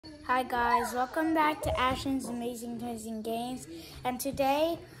Hi guys, welcome back to Ashton's Amazing Toys and Games. And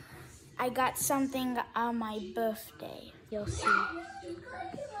today I got something on my birthday. You'll see.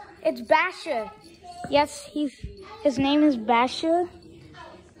 It's Basher. Yes, his name is Basher.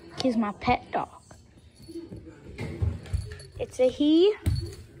 He's my pet dog. It's a he.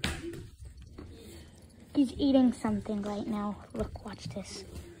 He's eating something right now. Look, watch this.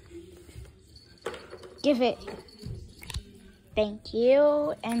 Give it. Thank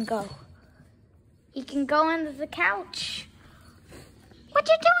you, and go. You can go under the couch. What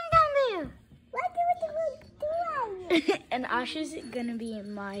you doing down there? What you doing? And Asha's gonna be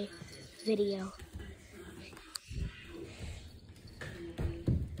in my video.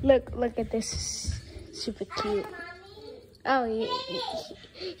 Look at this, super cute. Oh,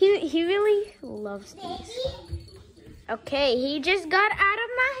 he really loves these. Okay, he just got out of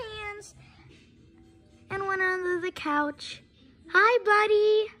my hands and went under the couch. Hi,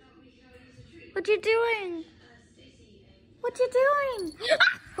 buddy. What you doing? What you doing?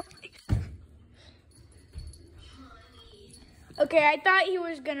 Okay, I thought he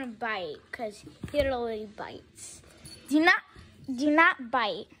was gonna bite because he literally bites. Do not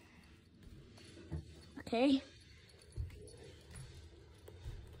bite. Okay?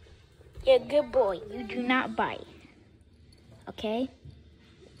 You're a good boy. You do not bite. Okay?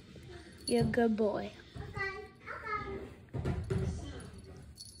 You're a good boy.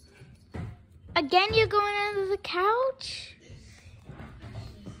 Again, you're going under the couch?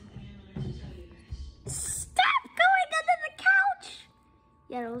 Stop going under the couch!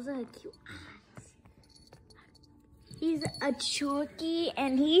 Yeah, those are cute eyes. He's a Chorky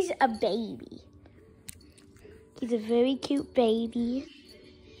and he's a baby. He's a very cute baby.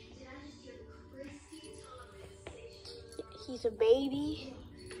 He's a baby.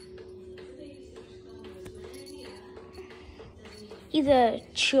 He's a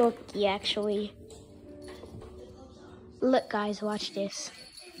Chorky, actually. Look, guys, watch this.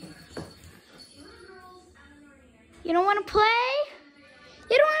 You don't want to play?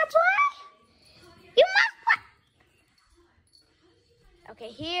 You don't want to play? You must play!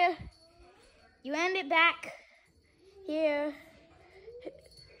 Okay, here. You end it back. Here.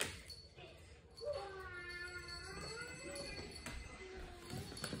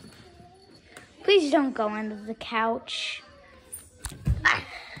 Please don't go under the couch.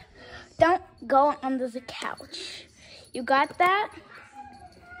 Don't go under the couch. You got that?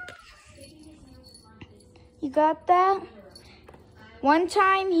 You got that? One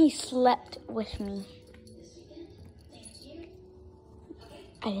time he slept with me.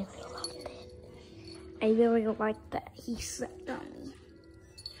 I really loved it. I really liked that he slept on me.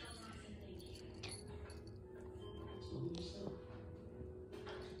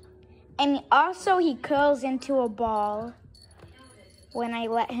 And also he curls into a ball when I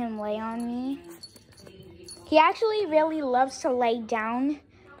let him lay on me. He actually really loves to lay down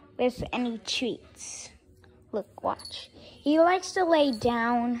with any treats. Look, watch. He likes to lay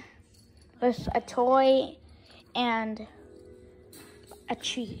down with a toy and a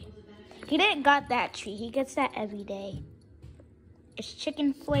treat. He didn't got that treat. He gets that every day. It's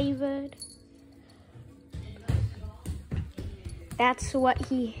chicken flavored. That's what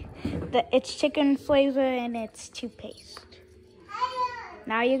it's chicken flavor and it's toothpaste.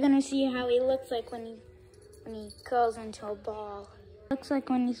 Now you're gonna see how he looks like when he curls into a ball. Looks like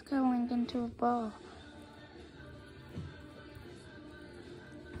when he's curling into a ball.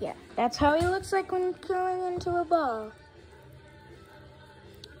 Yeah, that's how he looks like when he's curling into a ball.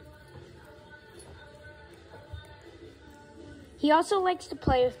 He also likes to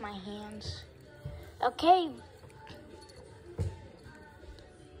play with my hands. Okay.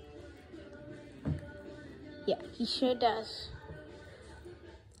 Yeah, he sure does.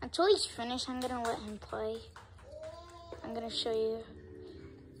 Until he's finished, I'm gonna let him play. I'm gonna show you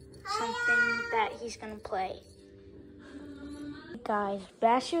something that he's gonna play. Guys,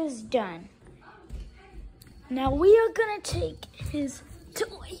 Basher is done. Now we are gonna take his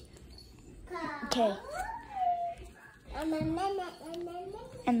toy. Okay.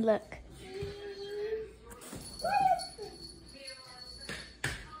 And look.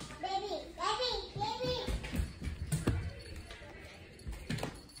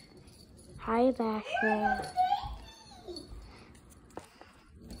 Hi, Basher.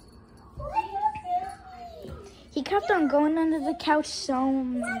 He kept on going under the couch so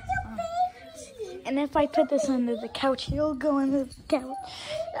many times. And if I put this under the couch, he'll go under the couch.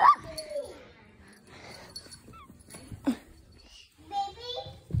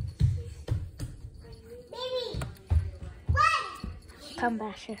 Come,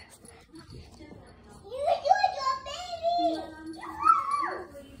 Basher.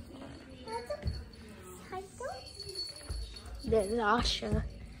 There's Asha.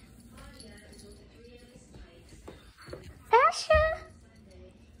 Asha!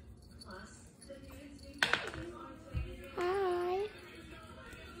 Hi.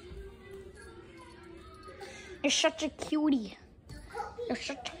 You're such a cutie. You're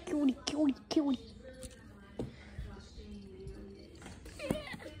such a cutie.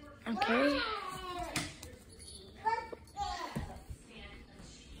 Okay.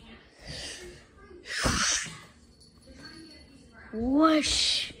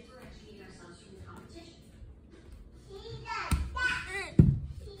 Whoosh.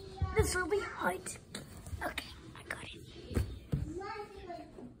 This will be hard. Okay, I got it.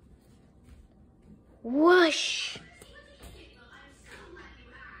 Whoosh.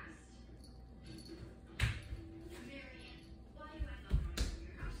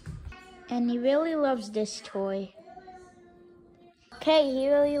 And he really loves this toy. Okay, he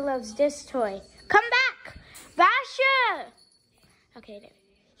really loves this toy. Come back! Basha! Okay, there.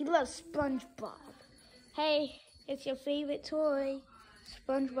 He loves SpongeBob. Hey, it's your favorite toy.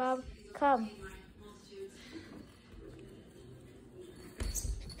 SpongeBob, come.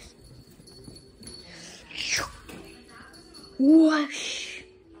 Whoosh.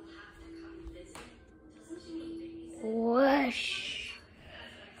 Whoosh.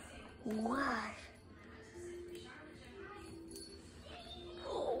 Whoosh.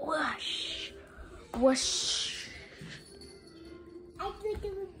 Whoosh. Whoosh.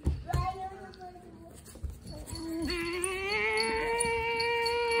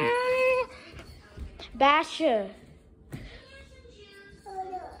 Basher.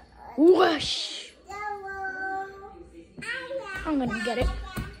 Whoosh. I'm gonna get it.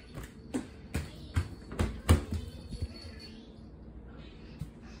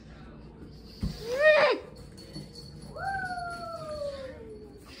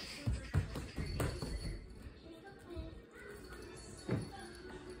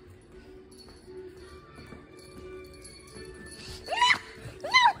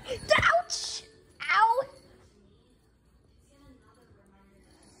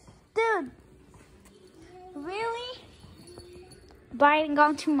 Really? Biting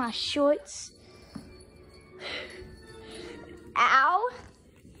onto my shorts. Ow.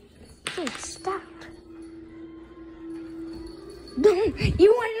 Dude, stop.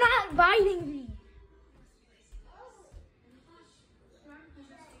 You are not biting me.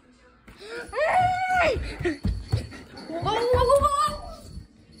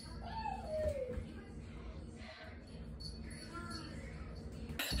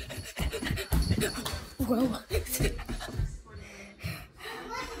 Whoa.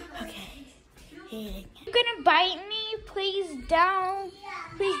 Okay. You're gonna bite me? Please don't.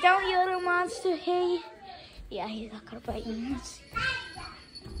 Please don't, you little monster. Hey. Yeah, he's not gonna bite me.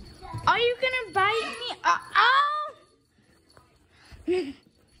 Are you gonna bite me? Oh!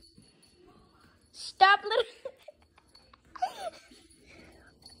 Stop, little.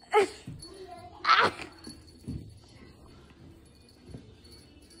 Ouch!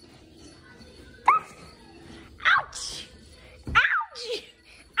 Ouch!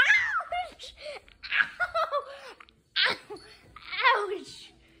 Ouch! Ow!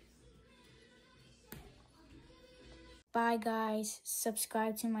 Ouch! Bye guys.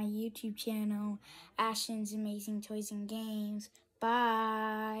 Subscribe to my YouTube channel, Ashton's Amazing Toys and Games.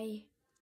 Bye!